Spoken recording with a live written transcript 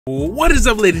What is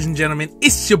up, ladies and gentlemen?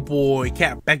 It's your boy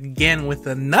Cap back again with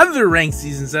another Ranked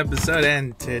Seasons episode,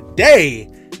 and today,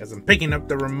 as I'm picking up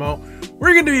the remote,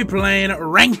 we're going to be playing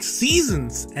Ranked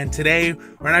Seasons. And today,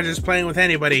 we're not just playing with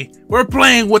anybody, we're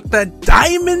playing with the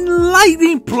Diamond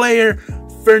Lightning player,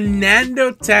 Fernando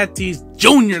Tatis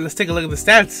Jr. Let's take a look at the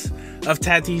stats of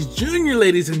Tatis Jr.,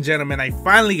 ladies and gentlemen. I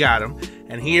finally got him.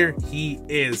 And here he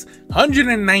is.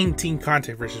 119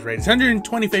 contact versus righties,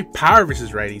 125 power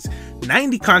versus righties,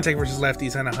 90 contact versus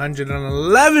lefties, and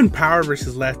 111 power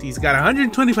versus lefties. Got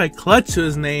 125 clutch to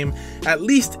his name, at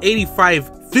least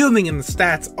 85 fielding in the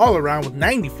stats all around with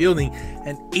 90 fielding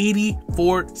and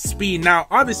 84 speed. Now,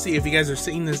 obviously, if you guys are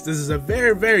seeing this, this is a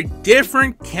very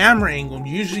different camera angle.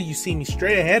 Usually you see me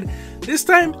straight ahead. This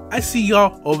time I see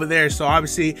y'all over there. So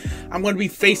obviously I'm going to be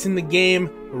facing the game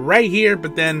right here,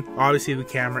 but then obviously the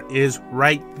camera is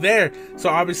right there. So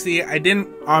obviously I didn't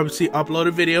upload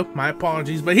a video, my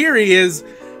apologies, but here he is,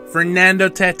 Fernando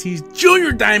Tatis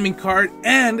Jr. Diamond card,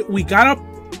 and we got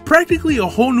practically a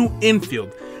whole new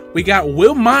infield. We got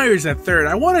Will Myers at third.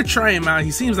 I want to try him out.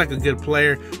 He seems like a good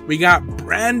player. We got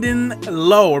Brandon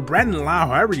Lau,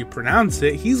 however you pronounce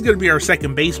it. He's going to be our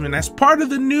second baseman as part of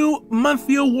the new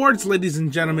monthly awards, ladies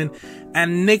and gentlemen.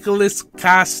 And Nicholas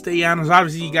Castellanos.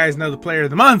 Obviously, you guys know the player of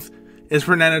the month is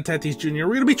Fernando Tatis Jr.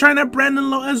 We're going to be trying out Brandon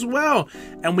Lau as well.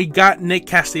 And we got Nick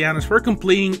Castellanos for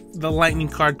completing the Lightning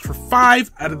card for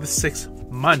 5 out of the 6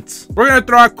 months. We're going to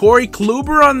throw out Corey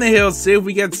Kluber on the hill, see if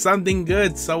we get something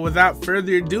good. So without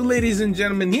further ado, ladies and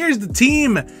gentlemen, here's the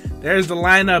team. There's the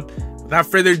lineup. Without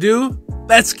further ado,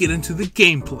 let's get into the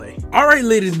gameplay. Alright,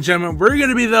 ladies and gentlemen, we're going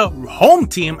to be the home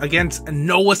team against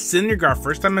Noah Syndergaard.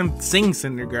 First time I'm seeing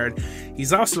Syndergaard.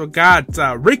 He's also got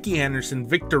Ricky Anderson,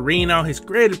 Victorino, his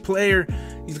graded player.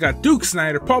 He's got Duke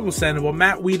Snyder, Pablo Sandoval,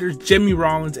 Matt Wieters, Jimmy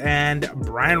Rollins, and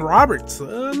Brian Roberts. A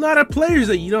lot of players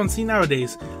that you don't see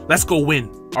nowadays. Let's go win.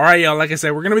 Alright, y'all, like I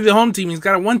said, we're going to be the home team. He's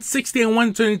got a 160 and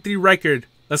 123 record.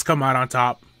 Let's come out on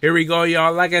top. Here we go,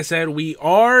 y'all. Like I said, we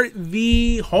are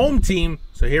the home team.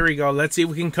 So here we go. Let's see if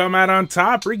we can come out on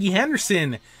top. Ricky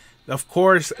Henderson, of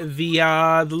course, the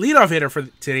leadoff hitter for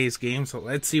today's game. So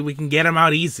let's see if we can get him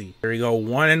out easy. Here we go.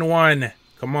 1-1.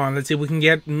 Come on. Let's see if we can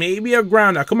get maybe a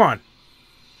ground out. Come on.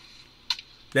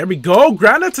 There we go.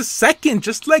 Ground out to second,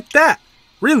 just like that.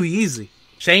 Really easy.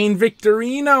 Shane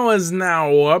Victorino is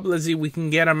now up. Let's see if we can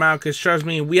get him out, because trust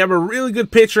me, we have a really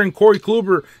good pitcher in Corey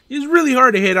Kluber. He's really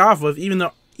hard to hit off of, even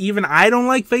though I don't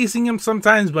like facing him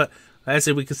sometimes, but let's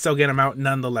see if we can still get him out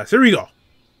nonetheless. Here we go.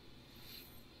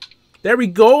 There we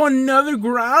go. Another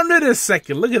ground at a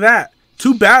second. Look at that.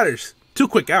 2 batters. 2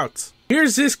 quick outs.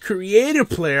 Here's his creative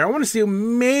player. I want to see if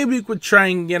maybe we could try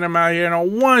and get him out here in a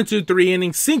 1-2-3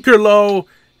 inning. Sinker low.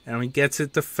 And he gets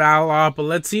it to foul off. But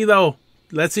let's see, though.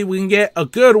 Let's see if we can get a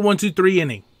good 1-2-3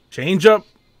 inning. Change up.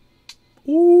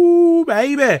 Ooh,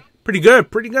 baby. Pretty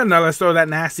good. Pretty good. Now let's throw that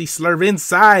nasty slurve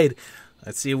inside.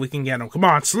 Let's see if we can get him. Come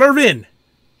on. Slurve in.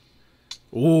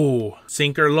 Ooh.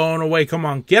 Sinker low and away. Come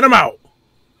on. Get him out.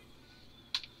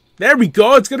 There we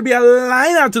go. It's going to be a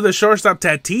line out to the shortstop,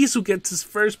 Tatis, who gets his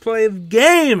first play of the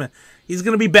game. He's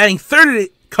going to be batting third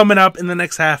coming up in the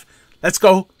next half. Let's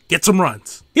go get some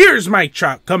runs. Here's Mike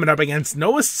Trout coming up against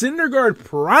Noah Syndergaard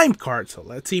prime card. So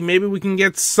let's see. Maybe we can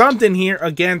get something here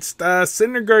against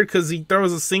Syndergaard, because he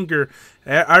throws a sinker.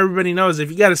 Everybody knows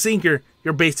if you got a sinker,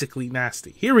 you're basically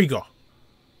nasty. Here we go.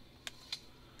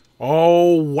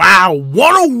 Oh, wow.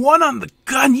 101 on the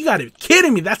gun. You got to be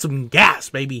kidding me. That's some gas,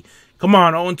 baby. Come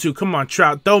on, 0-2. Come on,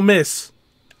 Trout. Don't miss.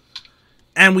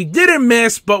 And we didn't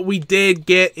miss, but we did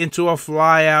get into a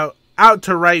fly out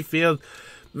to right field.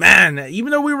 Man, even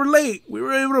though we were late, we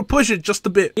were able to push it just a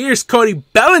bit. Here's Cody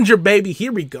Bellinger, baby.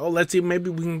 Here we go. Let's see.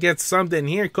 Maybe we can get something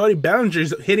here. Cody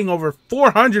Bellinger's hitting over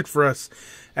 400 for us.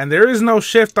 And there is no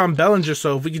shift on Bellinger,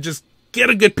 so if we could just get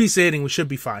a good piece of hitting, we should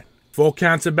be fine. Full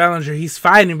count to Bellinger. He's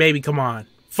fighting, baby. Come on.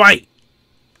 Fight.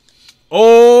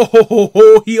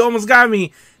 Oh, he almost got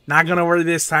me. Not going to work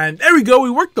this time. There we go. We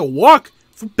worked the walk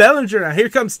for Bellinger. Now here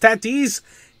comes Tatis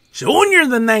Jr.,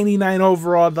 the 99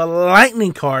 overall, the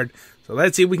Lightning card. So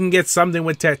let's see if we can get something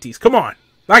with Tatis. Come on.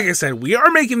 Like I said, we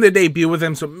are making the debut with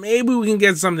him, so maybe we can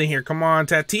get something here. Come on,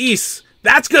 Tatis.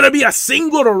 That's going to be a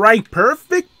single to right.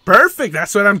 Perfect. Perfect.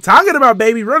 That's what I'm talking about,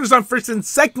 baby. Runners on first and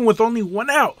second with only 1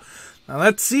 out. Now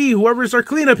let's see, whoever's our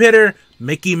cleanup hitter,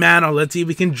 Mickey Mantle. Let's see if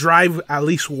we can drive at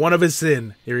least one of us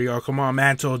in. Here we go. Come on,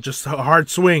 Mantle. Just a hard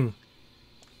swing.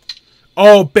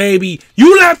 Oh, baby.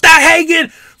 You left that hanging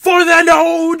for the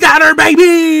no-doubter,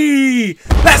 baby.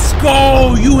 Let's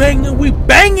go. You hang it, we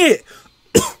bang it.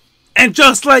 And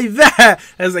just like that,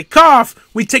 as I cough,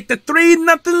 we take the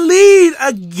 3-0 lead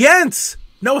against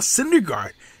Noah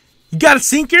Syndergaard. You got a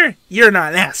sinker? You're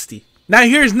not nasty. Now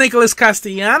here's Nicholas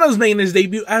Castellanos making his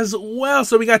debut as well.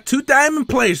 So we got 2 diamond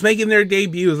players making their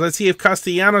debuts. Let's see if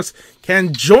Castellanos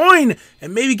can join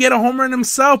and maybe get a home run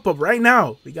himself. But right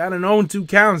now, we got an 0-2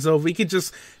 count. So if we could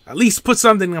just at least put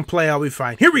something in play, I'll be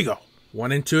fine. Here we go.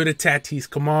 1-2 to Tatis.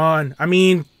 Come on. I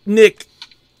mean,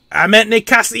 I meant Nick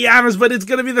Castellanos, but it's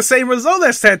going to be the same result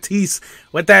as Tatis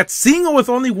with that single with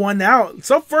only 1 out.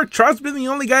 So far, Trout's been the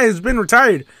only guy who's been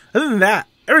retired. Other than that,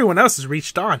 everyone else has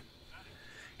reached on.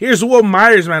 Here's Will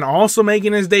Myers, man, also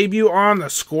making his debut on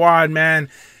the squad, man.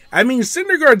 I mean,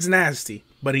 Syndergaard's nasty,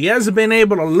 but he hasn't been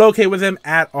able to locate with him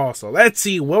at all. So let's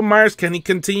see, Will Myers, can he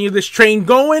continue this train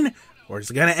going, or is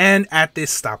it going to end at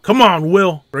this stop? Come on,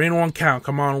 Will. 3-1 count.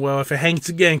 Come on, Will. If it hangs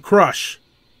again, crush.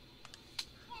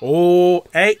 Oh,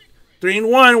 hey.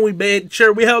 3-1. We made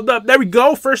sure we held up. There we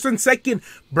go. First and second.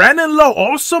 Brandon Lowe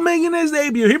also making his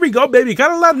debut. Here we go, baby.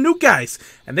 Got a lot of new guys,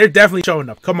 and they're definitely showing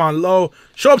up. Come on, Lowe.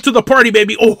 Show up to the party,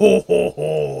 baby. Oh, ho, ho,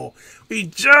 ho. We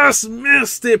just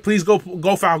missed it. Please go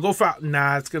foul. Go foul.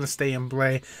 Nah, it's going to stay in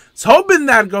play. I was hoping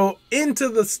that go into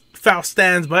the foul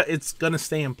stands, but it's going to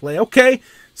stay in play. Okay.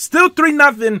 Still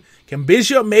 3-0. Can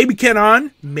Biggio maybe get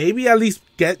on? Maybe at least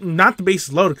get, not the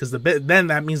bases loaded, because then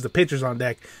that means the pitcher's on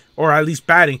deck. Or at least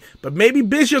batting. But maybe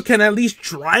Biggio can at least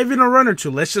drive in a run or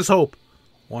two. Let's just hope.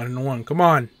 1-1. Come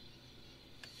on.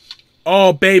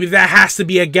 Oh, baby. That has to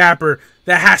be a gapper.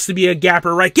 That has to be a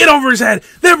gapper, right? Get over his head.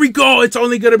 There we go. It's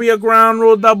only going to be a ground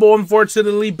rule double,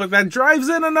 unfortunately. But that drives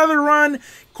in another run.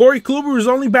 Corey Kluber is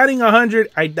only batting 100.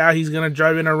 I doubt he's going to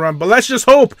drive in a run. But let's just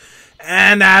hope.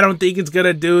 And I don't think it's going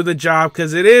to do the job,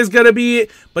 because it is going to be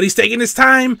it. But he's taking his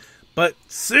time. But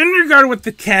Syndergaard with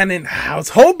the cannon, I was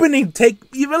hoping he'd take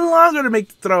even longer to make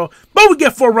the throw. But we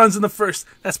get 4 runs in the first.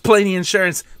 That's plenty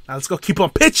insurance. Now let's go keep on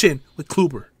pitching with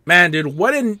Kluber. Man, dude,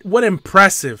 what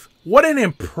impressive. What an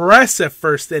impressive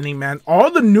first inning, man.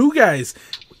 All the new guys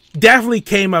definitely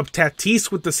came up. Tatis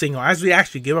with the single, as we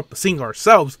actually give up a single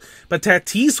ourselves. But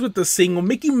Tatis with the single.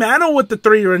 Mickey Mantle with the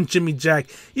 3-run Jimmy Jack.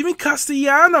 Even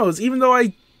Castellanos, even though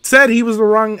I said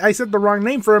I said the wrong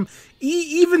name for him.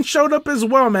 He even showed up as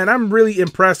well, man. I'm really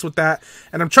impressed with that.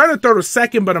 And I'm trying to throw to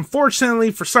second, but unfortunately,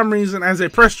 for some reason, as I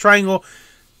press triangle,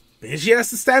 she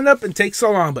has to stand up and take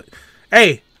so long. But,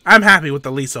 hey, I'm happy with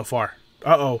the lead so far.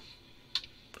 Uh-oh.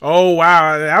 Oh,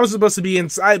 wow. That was supposed to be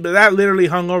inside, but that literally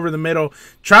hung over the middle.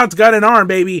 Trout's got an arm,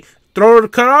 baby. Throw to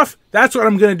cutoff? That's what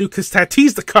I'm going to do, because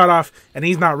Tatis the cutoff, and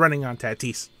he's not running on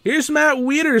Tatis. Here's Matt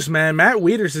Wieters, man. Matt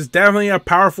Wieters is definitely a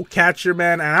powerful catcher,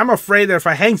 man, and I'm afraid that if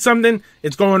I hang something,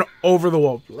 it's going over the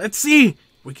wall. Let's see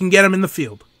if we can get him in the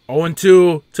field. 0-2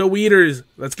 to Wieters.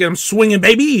 Let's get him swinging,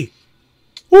 baby.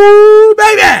 Woo,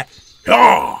 baby!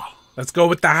 Oh, let's go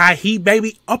with the high heat,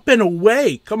 baby. Up and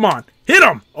away. Come on. Hit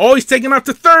him. Oh, he's taking off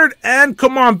to third, and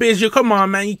come on, Biggio. Come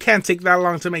on, man. You can't take that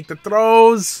long to make the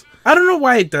throws. I don't know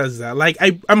why it does that. Like,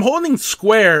 I'm holding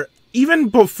square even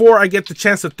before I get the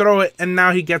chance to throw it, and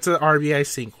now he gets an RBI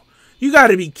single. You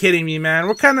gotta be kidding me, man.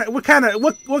 What,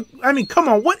 I mean, come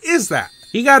on, what is that?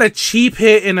 He got a cheap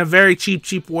hit in a very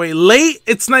cheap way. Late,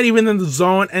 it's not even in the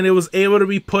zone, and it was able to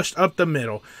be pushed up the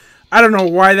middle. I don't know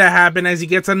why that happened as he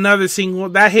gets another single.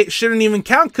 That hit shouldn't even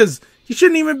count, because he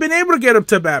shouldn't even been able to get up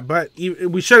to bat, but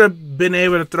we should have been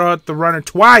able to throw out the runner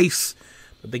twice,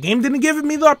 but the game didn't give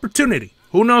me the opportunity.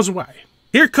 Who knows why?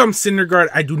 Here comes Syndergaard.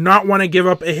 I do not want to give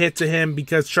up a hit to him,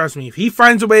 because, trust me, if he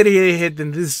finds a way to get a hit,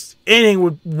 then this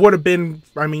inning would have been,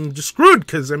 I mean, just screwed.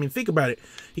 Because, I mean, think about it.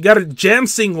 He got a jam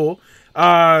single.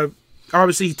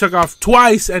 Obviously, he took off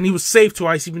twice, and he was safe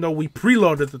twice, even though we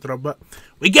preloaded the throw. But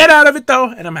we get out of it, though,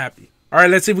 and I'm happy. All right,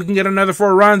 let's see if we can get another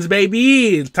 4 runs,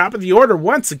 baby. Top of the order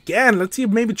once again. Let's see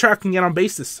if maybe Trout can get on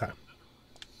base this time.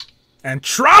 And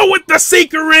Trout with the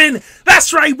sinker in.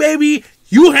 That's right, baby.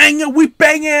 You hang it, we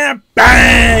bang it,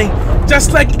 bang!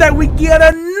 Just like that, we get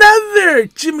another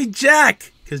Jimmy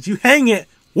Jack. Because you hang it,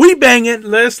 we bang it,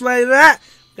 just like that.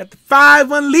 Got the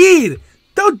 5-1 lead.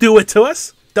 Don't do it to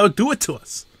us. Don't do it to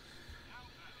us.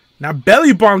 Now,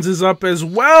 Belly Bombs is up as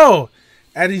well.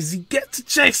 And as he gets a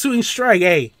check swing strike,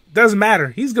 hey, doesn't matter.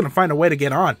 He's going to find a way to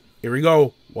get on. Here we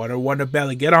go. Wonder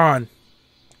Belly, get on.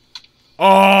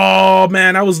 Oh,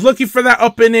 man, I was looking for that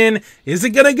up and in. Is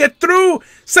it going to get through?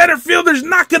 Center fielder's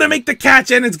not going to make the catch,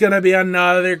 and it's going to be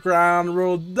another ground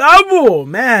rule double.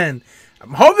 Man,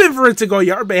 I'm hoping for it to go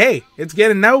yard, but hey, it's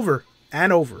getting over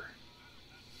and over.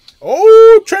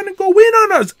 Oh, trying to go in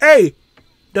on us. Hey,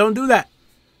 don't do that.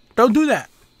 Don't do that.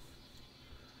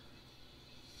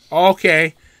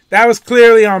 Okay, that was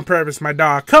clearly on purpose, my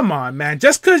dog. Come on, man.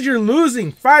 Just because you're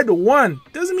losing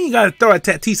 5-1 doesn't mean you got to throw at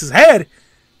Tatis's head.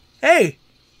 Hey,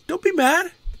 don't be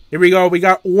mad. Here we go. We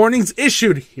got warnings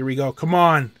issued. Here we go. Come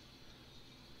on.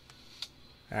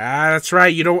 That's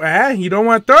right. You don't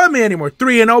want to throw at me anymore.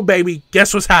 3-0, baby.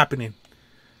 Guess what's happening?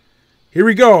 Here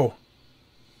we go.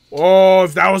 Oh,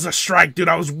 if that was a strike, dude,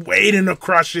 I was waiting to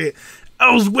crush it.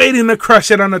 I was waiting to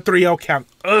crush it on the 3-0 count.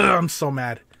 Ugh, I'm so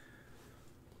mad.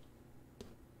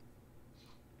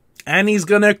 And he's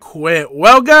gonna quit.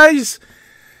 Well, guys,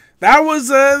 that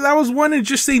was one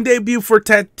interesting debut for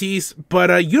Tatis.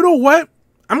 But you know what?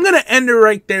 I'm gonna end it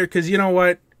right there because you know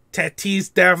what?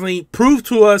 Tatis definitely proved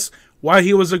to us why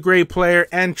he was a great player.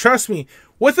 And trust me,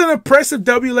 with an impressive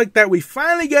W like that, we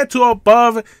finally get to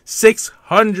above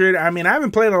 600. I mean, I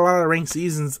haven't played a lot of ranked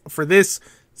seasons for this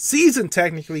season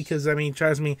technically because, I mean,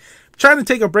 trust me, I'm trying to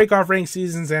take a break off ranked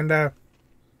seasons, and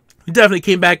we definitely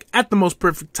came back at the most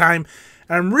perfect time.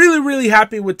 And I'm really, really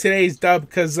happy with today's dub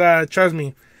because, trust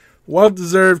me,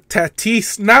 well-deserved.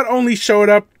 Tatis not only showed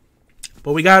up,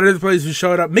 but we got other players who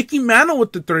showed up. Mickey Mantle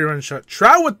with the 3-run shot.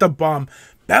 Trout with the bomb.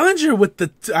 Bellinger with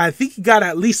the, I think he got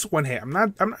at least one hit. I'm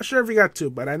not sure if he got two,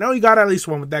 but I know he got at least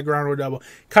one with that ground rule double.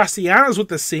 Castellanos with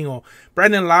the single.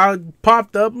 Brandon Loud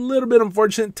popped up, a little bit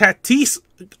unfortunate. Tatis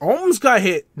almost got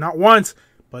hit, not once,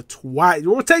 but twice.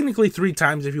 Well, technically 3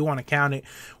 times if you want to count it.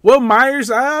 Will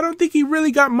Myers, I don't think he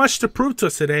really got much to prove to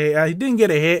us today. He didn't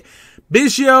get a hit.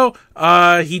 Biggio,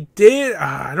 he did,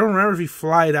 I don't remember if he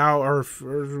flied out or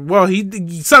well, he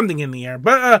did something in the air.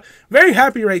 But very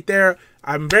happy right there.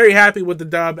 I'm very happy with the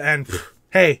dub, and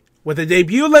hey, with a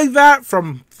debut like that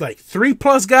from like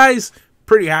 3+ guys,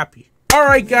 pretty happy.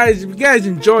 Alright guys, if you guys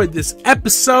enjoyed this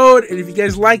episode, and if you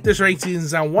guys like this ranked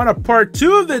seasons and want a part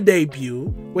 2 of the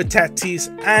debut with Tatis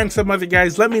and some other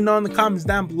guys, let me know in the comments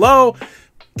down below.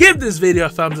 Give this video a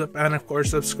thumbs up, and of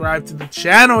course subscribe to the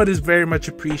channel. It is very much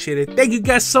appreciated. Thank you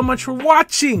guys so much for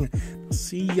watching.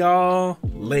 See y'all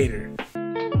later.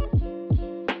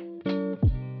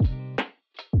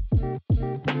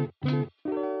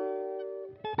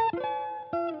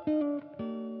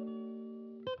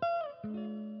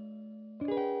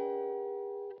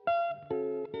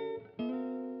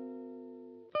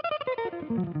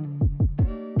 Mm-hmm.